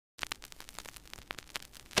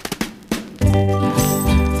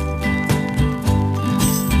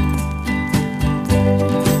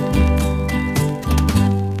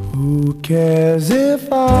cares if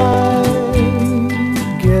I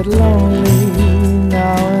get lonely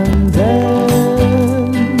now and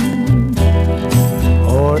then,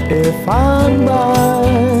 or if I'm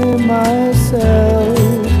by myself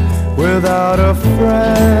without a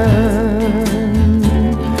friend?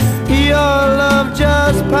 Your love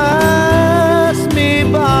just passed me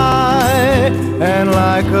by, and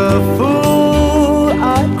like a fool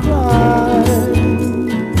I cried.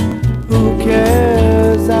 Who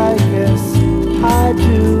cares? I guess I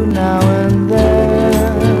do now and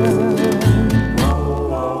then.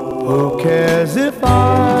 Who cares if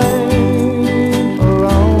I'm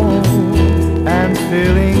alone and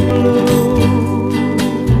feeling blue,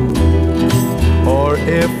 or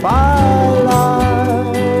if I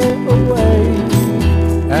lie awake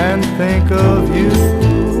and think of you?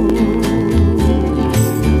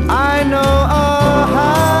 I know a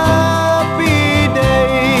happy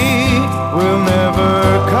day will never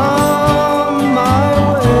come my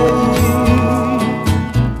way.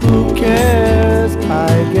 Who cares?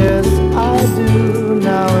 I guess I do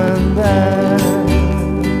now and then.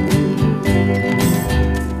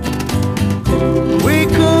 We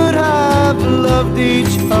could have loved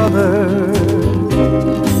each other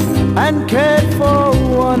and cared for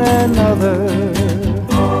one another.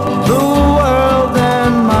 The world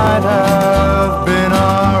then might have been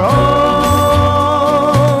our own.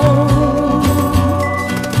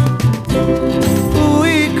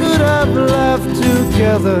 We could have laughed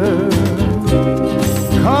together,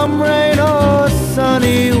 come rain or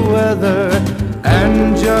sunny weather,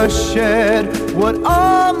 and just shared what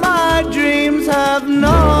all my dreams have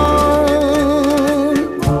known.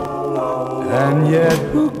 And yet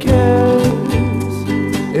who cares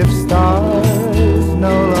if stars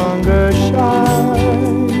no longer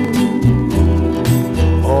shine,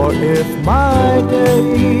 or if my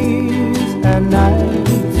days and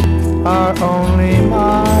nights are only